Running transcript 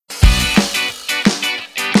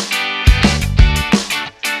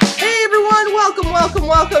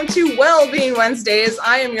welcome to Wellbeing Wednesdays.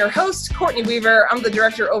 I am your host, Courtney Weaver. I'm the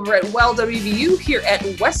director over at Well WVU here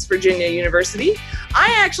at West Virginia University.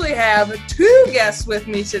 I actually have two guests with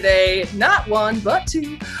me today, not one, but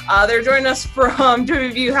two. They're joining us from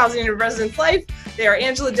WVU Housing and Residence Life. They are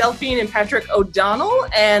Angela Delphine and Patrick O'Donnell,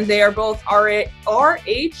 and they are both RHCs,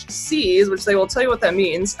 which they will tell you what that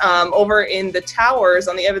means, over in the towers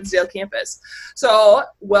on the Evansdale campus. So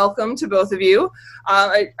welcome to both of you.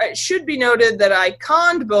 It should be noted that I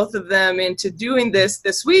conned both of them into doing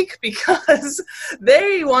this week because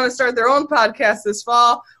they want to start their own podcast this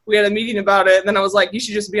fall. We had a meeting about it, and then I was like, you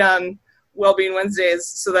should just be on Wellbeing Wednesdays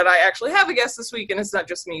so that I actually have a guest this week and it's not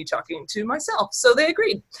just me talking to myself. So they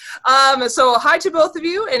agreed. So hi to both of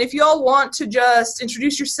you. And if you all want to just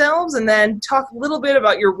introduce yourselves and then talk a little bit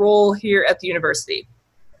about your role here at the university.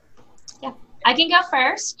 Yeah, I can go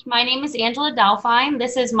first. My name is Angela Delphine.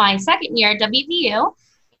 This is my second year at WVU,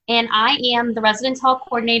 and I am the residence hall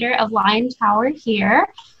coordinator of Lion Tower here.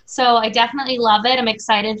 So I definitely love it. I'm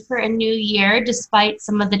excited for a new year, despite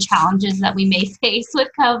some of the challenges that we may face with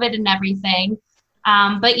COVID and everything.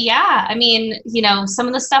 But yeah, I mean, you know, some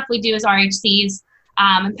of the stuff we do as RHCs,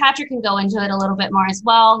 and Patrick can go into it a little bit more as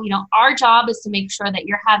well. You know, our job is to make sure that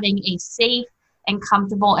you're having a safe and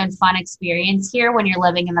comfortable and fun experience here when you're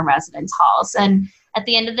living in the residence halls. And at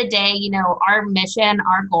the end of the day, you know, our mission,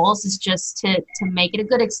 our goals is just to make it a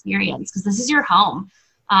good experience because this is your home.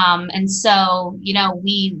 And so, you know,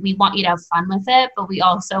 we want you to have fun with it, but we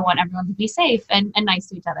also want everyone to be safe and nice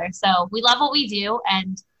to each other. So we love what we do,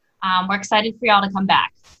 and we're excited for y'all to come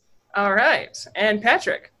back. All right. And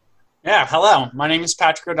Patrick. Yeah, hello. My name is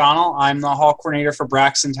Patrick O'Donnell. I'm the hall coordinator for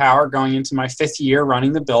Braxton Tower, going into my 5th year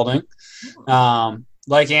running the building.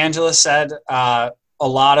 Like Angela said, a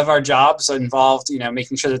lot of our jobs involved, you know,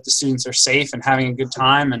 making sure that the students are safe and having a good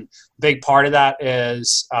time. And a big part of that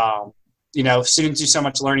is, you know, students do so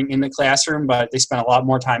much learning in the classroom, but they spend a lot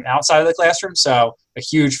more time outside of the classroom. So a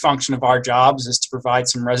huge function of our jobs is to provide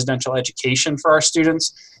some residential education for our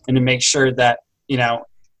students and to make sure that, you know,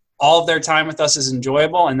 all of their time with us is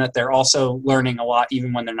enjoyable and that they're also learning a lot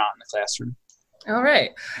even when they're not in the classroom. All right.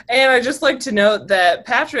 And I'd just like to note that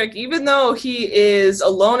Patrick, even though he is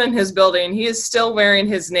alone in his building, he is still wearing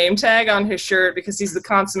his name tag on his shirt because he's the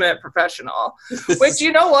consummate professional. Which,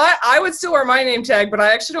 you know what? I would still wear my name tag, but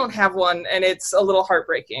I actually don't have one, and it's a little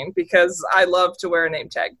heartbreaking because I love to wear a name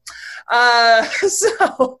tag.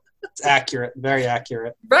 So it's accurate. Very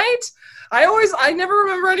accurate. Right? I never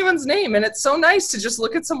remember anyone's name, and it's so nice to just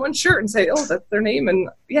look at someone's shirt and say, oh, that's their name, and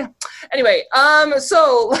yeah. Anyway,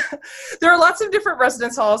 so there are lots of different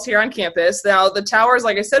residence halls here on campus. Now, the towers,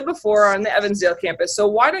 like I said before, are on the Evansdale campus. So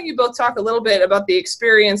why don't you both talk a little bit about the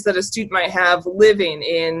experience that a student might have living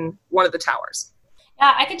in one of the towers?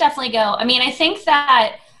 Yeah, I could definitely go. I mean, I think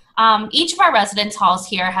that each of our residence halls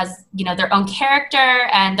here has, you know, their own character,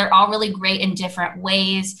 and they're all really great in different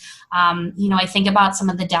ways. You know, I think about some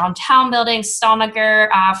of the downtown buildings, Stallnager,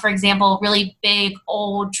 for example, really big,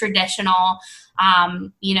 old, traditional.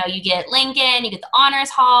 You know, you get Lincoln, you get the honors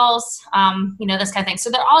halls, you know, this kind of thing.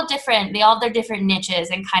 So they're all different. They all have their different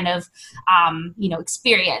niches and kind of, you know,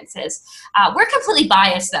 experiences. We're completely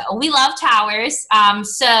biased, though. We love towers. You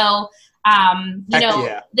know,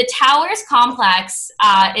 yeah. The Towers complex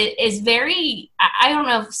is very, I don't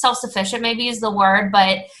know if self-sufficient maybe is the word,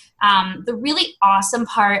 but the really awesome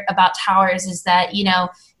part about towers is that, you know,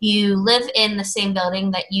 you live in the same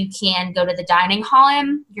building that you can go to the dining hall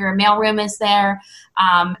in, your mailroom is there,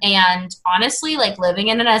 and honestly, like living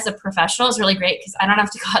in it as a professional is really great because I don't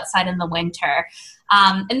have to go outside in the winter.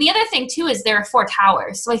 And the other thing too is there are 4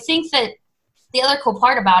 towers. So I think that the other cool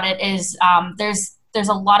part about it is there's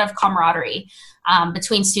a lot of camaraderie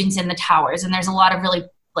between students in the towers, and there's a lot of really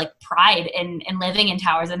like pride in living in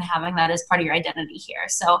towers and having that as part of your identity here.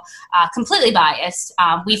 So completely biased.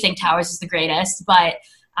 We think towers is the greatest, but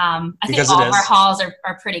I think all of our halls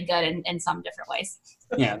are pretty good in some different ways.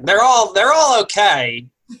 Yeah, they're all okay,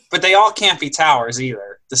 but they all can't be towers either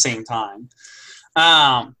at the same time.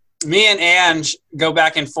 Me and Ange go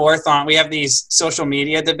back and forth on, we have these social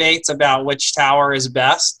media debates about which tower is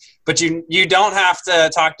best. But you don't have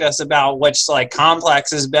to talk to us about which like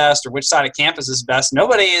complex is best or which side of campus is best.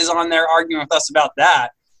 Nobody is on there arguing with us about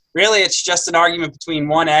that. Really, it's just an argument between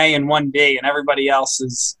 1A and 1B, and everybody else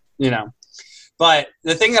is, you know. But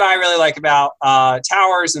the thing that I really like about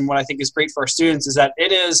towers and what I think is great for our students is that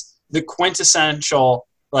it is the quintessential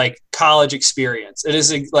like college experience. It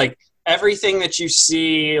is like everything that you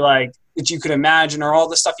see, like that you could imagine, or all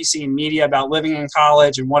the stuff you see in media about living in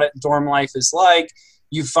college and what dorm life is like.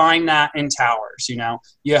 you find that in towers.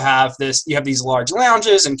 You have these large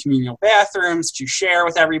lounges and communal bathrooms to share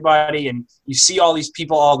with everybody, and you see all these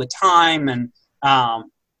people all the time, and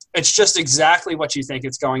it's just exactly what you think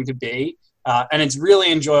it's going to be. And it's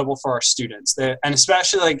really enjoyable for our students. And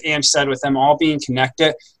especially, like Ange said, with them all being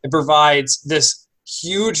connected, it provides this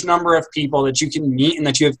huge number of people that you can meet and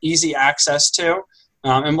that you have easy access to.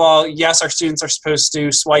 And while, yes, our students are supposed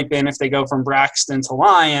to swipe in if they go from Braxton to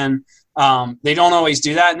Lyon, they don't always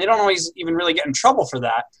do that, and they don't always even really get in trouble for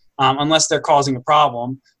that unless they're causing a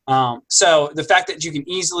problem. So the fact that you can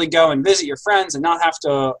easily go and visit your friends and not have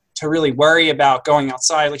to really worry about going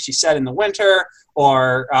outside, like she said, in the winter,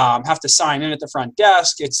 or have to sign in at the front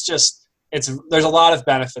desk, there's a lot of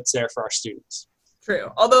benefits there for our students.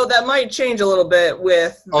 True. Although that might change a little bit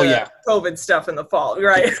with the COVID stuff in the fall,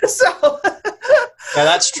 right? So yeah,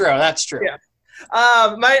 that's true. Yeah.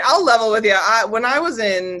 I'll level with you. When I was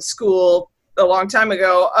in school a long time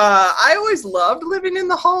ago, I always loved living in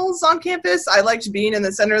the halls on campus. I liked being in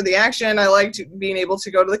the center of the action. I liked being able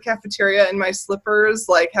to go to the cafeteria in my slippers,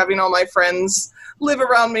 like having all my friends live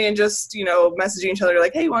around me and just, messaging each other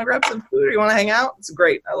like, hey, you want to grab some food or you want to hang out? It's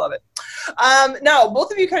great. I love it. Now,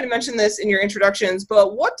 both of you kind of mentioned this in your introductions,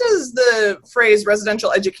 but what does the phrase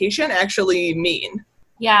residential education actually mean?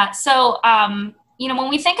 Yeah, so, when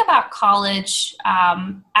we think about college,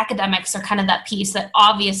 academics are kind of that piece that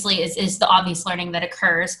obviously is the obvious learning that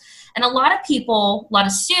occurs. And a lot of people, a lot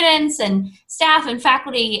of students and staff and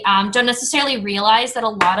faculty don't necessarily realize that a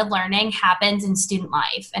lot of learning happens in student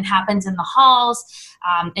life and happens in the halls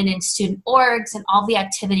and in student orgs and all the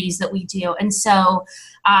activities that we do. And so,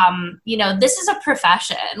 this is a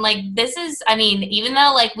profession. Even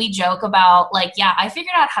though we joke about I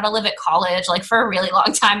figured out how to live at college for a really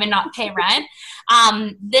long time and not pay rent.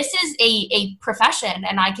 This is a profession,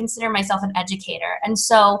 and I consider myself an educator. And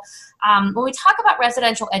so when we talk about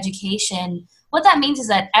residential education, what that means is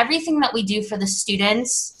that everything that we do for the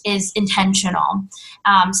students is intentional.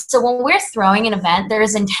 So when we're throwing an event, there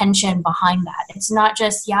is intention behind that. It's not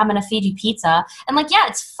just, I'm going to feed you pizza. And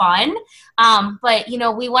it's fun. But,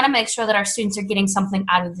 we want to make sure that our students are getting something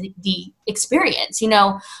out of the experience.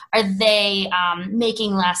 Are they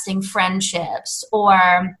making lasting friendships,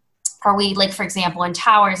 or are we, for example, in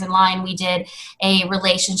Towers and Lyon, we did a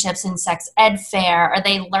relationships and sex ed fair. Are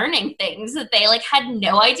they learning things that they had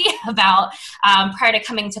no idea about prior to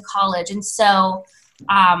coming to college? And so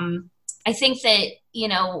I think that,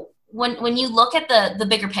 when you look at the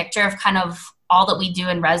bigger picture of kind of all that we do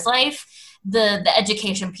in res life, the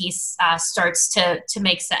education piece starts to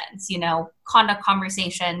make sense. Conduct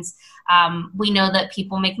conversations. We know that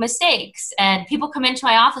people make mistakes, and people come into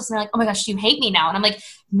my office and they're like, oh my gosh, you hate me now. And I'm like,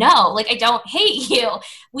 no, I don't hate you.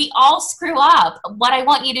 We all screw up. What I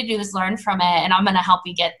want you to do is learn from it, and I'm going to help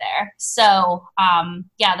you get there. So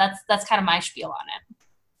that's kind of my spiel on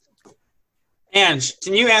it. Ange,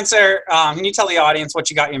 can you tell the audience what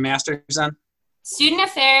you got your master's in? Student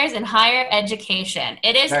Affairs and Higher Education.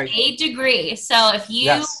 It is a degree. So if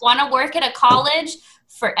you want to work at a college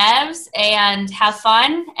for EVs and have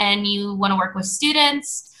fun, and you want to work with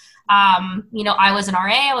students, I was an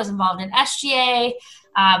RA. I was involved in SGA.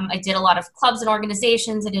 I did a lot of clubs and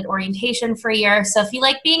organizations. I did orientation for a year. So if you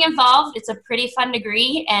like being involved, it's a pretty fun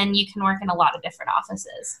degree, and you can work in a lot of different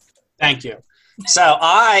offices. Thank you. So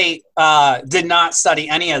I did not study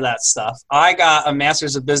any of that stuff. I got a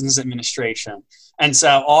master's of business administration. And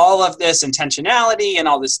so all of this intentionality and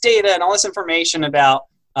all this data and all this information about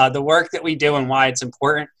the work that we do and why it's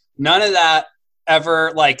important, none of that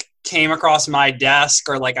ever came across my desk,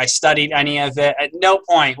 or I studied any of it. At no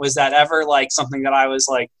point was that ever something that I was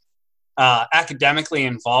academically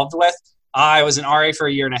involved with. I was an RA for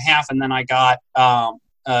a year and a half, and then I got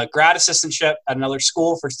a grad assistantship at another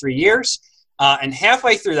school for 3 years. And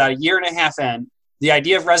halfway through that, a year and a half in, the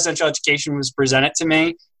idea of residential education was presented to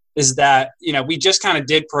me. Is that, we just kind of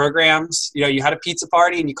did programs. You had a pizza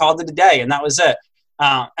party and you called it a day, and that was it.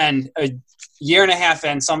 And a year and a half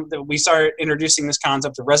in, we started introducing this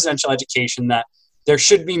concept of residential education, that there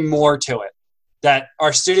should be more to it, that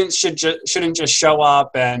our students shouldn't just show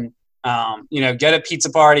up and, get a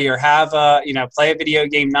pizza party or have play a video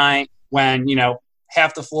game night when,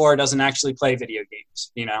 half the floor doesn't actually play video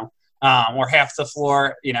games, or half the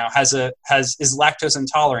floor, is lactose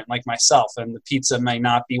intolerant like myself, and the pizza may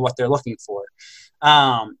not be what they're looking for.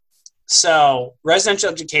 So residential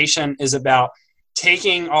education is about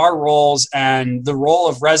taking our roles and the role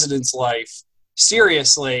of residence life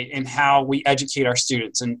seriously in how we educate our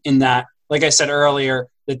students. And in that, like I said earlier,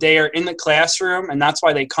 that they are in the classroom, and that's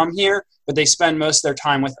why they come here, but they spend most of their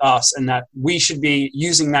time with us, and that we should be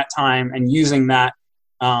using that time and using that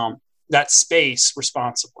that space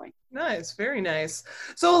responsibly. Nice, very nice.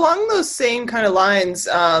 So along those same kind of lines,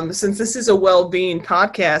 since this is a well-being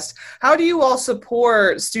podcast, how do you all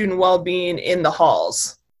support student well-being in the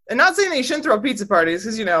halls? And not saying that you shouldn't throw pizza parties,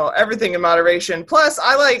 because, everything in moderation. Plus,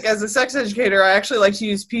 as a sex educator, I actually like to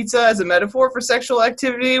use pizza as a metaphor for sexual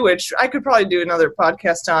activity, which I could probably do another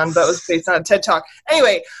podcast on, but it was based on a TED Talk.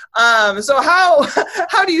 Anyway, so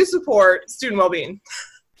how do you support student well-being?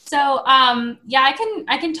 So,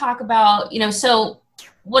 I can talk about, so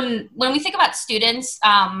when we think about students,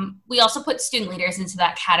 we also put student leaders into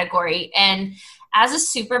that category. And as a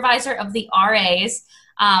supervisor of the RAs,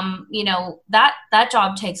 that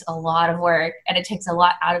job takes a lot of work and it takes a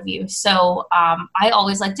lot out of you. So I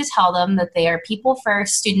always like to tell them that they are people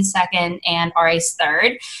first, students second, and RAs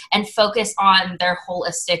third, and focus on their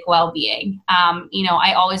holistic well-being.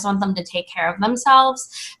 I always want them to take care of themselves.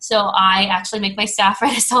 So I actually make my staff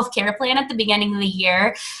write a self-care plan at the beginning of the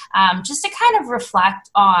year, just to kind of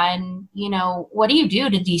reflect on, what do you do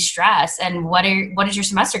to de-stress, and what is your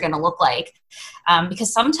semester going to look like?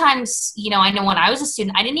 Because sometimes, I know when I was a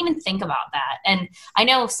student, I didn't even think about that. And I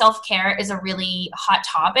know self-care is a really hot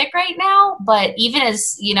topic right now, but even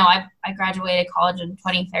as, I graduated college in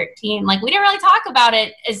 2013, we didn't really talk about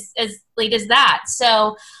it as late as that.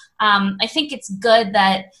 So I think it's good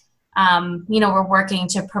that, we're working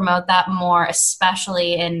to promote that more,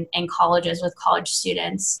 especially in colleges with college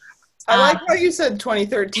students. I like how you said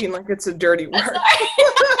 2013 like it's a dirty word.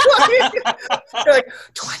 You're like,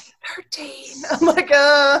 2013. I'm like,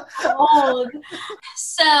 Old.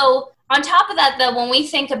 So on top of that, though, when we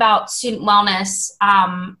think about student wellness,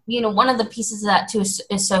 one of the pieces of that, too,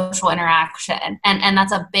 is social interaction. And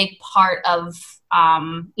that's a big part of,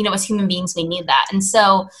 as human beings, we need that. And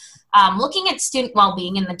so looking at student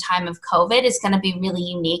well-being in the time of COVID is going to be really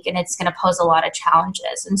unique, and it's going to pose a lot of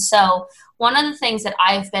challenges. And so one of the things that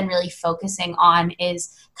I've been really focusing on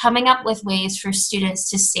is coming up with ways for students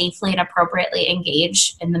to safely and appropriately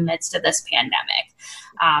engage in the midst of this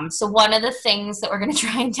pandemic. So one of the things that we're going to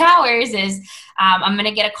try in Towers is I'm going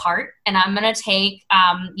to get a cart, and I'm going to take,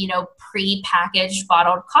 pre-packaged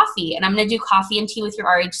bottled coffee, and I'm going to do coffee and tea with your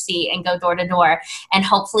RHC and go door to door, and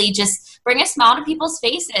hopefully just bring a smile to people's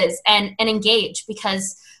faces and engage,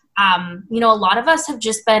 because a lot of us have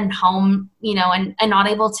just been home, and not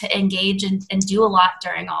able to engage and do a lot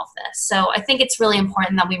during all of this. So I think it's really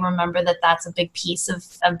important that we remember that that's a big piece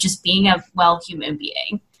of just being a well human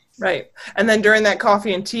being. Right. And then during that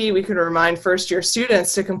coffee and tea, we can remind first-year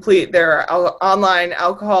students to complete their online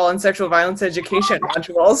alcohol and sexual violence education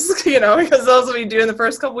modules, because those will be due in the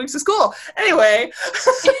first couple weeks of school. Anyway.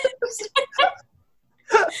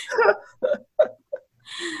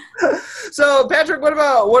 So, Patrick, what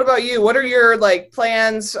about you? What are your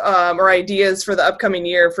plans or ideas for the upcoming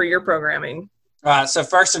year for your programming? So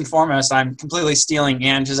first and foremost, I'm completely stealing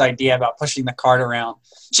Angie's idea about pushing the cart around.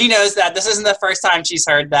 She knows that this isn't the first time she's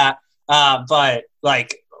heard that, but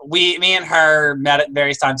me and her met at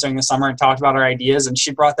various times during the summer and talked about our ideas, and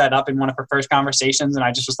she brought that up in one of her first conversations, and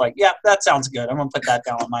I just was like, yeah, that sounds good. I'm going to put that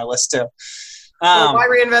down on my list too. Why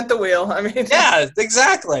reinvent the wheel? I mean, yeah,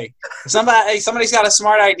 exactly. Somebody's got a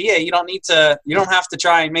smart idea. You don't have to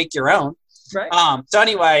try and make your own. Right. So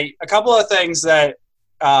anyway, a couple of things that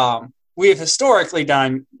we have historically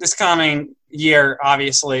done. This coming year,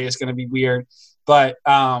 obviously, is going to be weird, but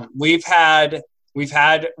we've had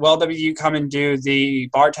WellWU come and do the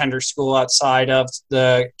bartender school outside of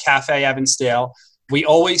the Cafe Evansdale. We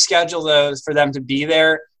always schedule those for them to be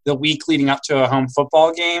there the week leading up to a home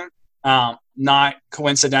football game. Not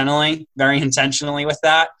coincidentally, very intentionally with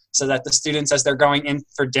that, so that the students, as they're going in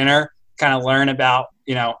for dinner, kind of learn about,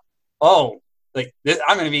 I'm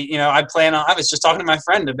going to be, I was just talking to my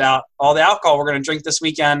friend about all the alcohol we're going to drink this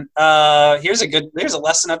weekend. Here's a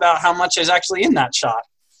lesson about how much is actually in that shot.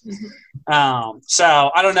 Mm-hmm.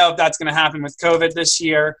 So I don't know if that's going to happen with COVID this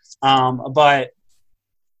year, but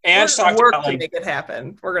Ange talked about to make it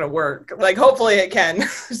happen. We're going to work. Hopefully it can.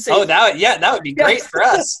 That would be great for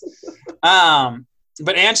us.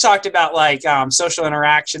 But Ange talked about social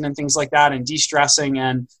interaction and things like that, and de-stressing,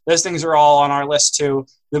 and those things are all on our list too.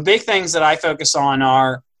 The big things that I focus on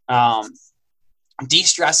are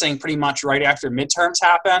de-stressing pretty much right after midterms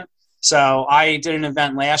happen. So I did an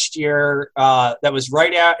event last year that was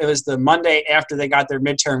it was the Monday after they got their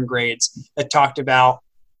midterm grades, that talked about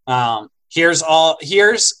here's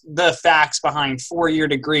the facts behind 4-year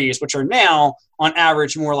degrees, which are now on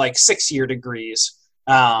average more like 6-year degrees.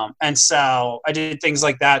 And so I did things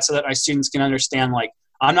like that so that my students can understand,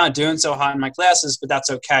 I'm not doing so hot in my classes, but that's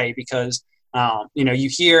okay, because, you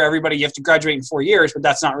hear everybody, you have to graduate in 4 years, but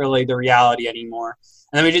that's not really the reality anymore.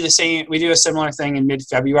 And then we do a similar thing in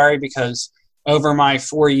mid-February, because over my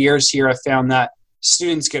 4 years here, I found that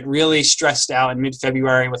students get really stressed out in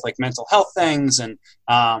mid-February with like mental health things and,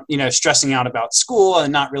 stressing out about school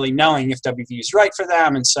and not really knowing if WVU is right for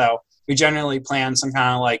them. And so we generally plan some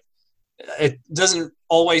kind of like, it doesn't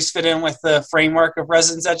always fit in with the framework of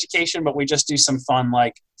residence education, but we just do some fun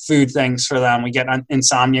like food things for them. We get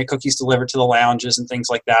insomnia cookies delivered to the lounges and things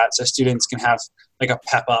like that, so students can have like a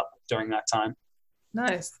pep up during that time.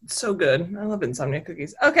 Nice. So good. I love insomnia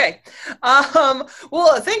cookies. Okay.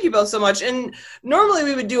 Well, thank you both so much. And normally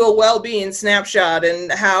we would do a well-being snapshot and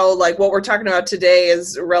how like what we're talking about today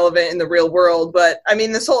is relevant in the real world. But I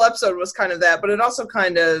mean, this whole episode was kind of that, but it also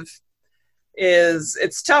kind of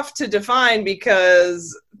it's tough to define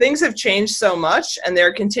because things have changed so much and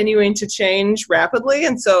they're continuing to change rapidly.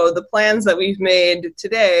 And so the plans that we've made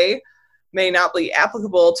today may not be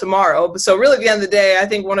applicable tomorrow. So really at the end of the day, I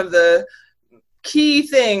think one of the key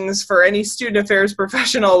things for any student affairs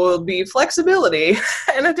professional will be flexibility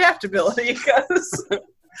and adaptability, because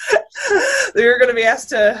they're going to be asked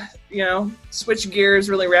to, switch gears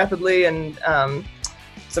really rapidly. And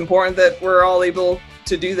it's important that we're all able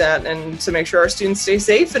to do that and to make sure our students stay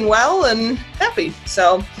safe and well and happy.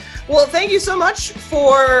 So, well, thank you so much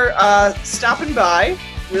for stopping by.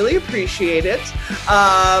 Really appreciate it.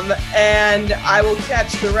 And I will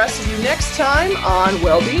catch the rest of you next time on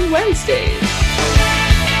Wellbeing Wednesdays.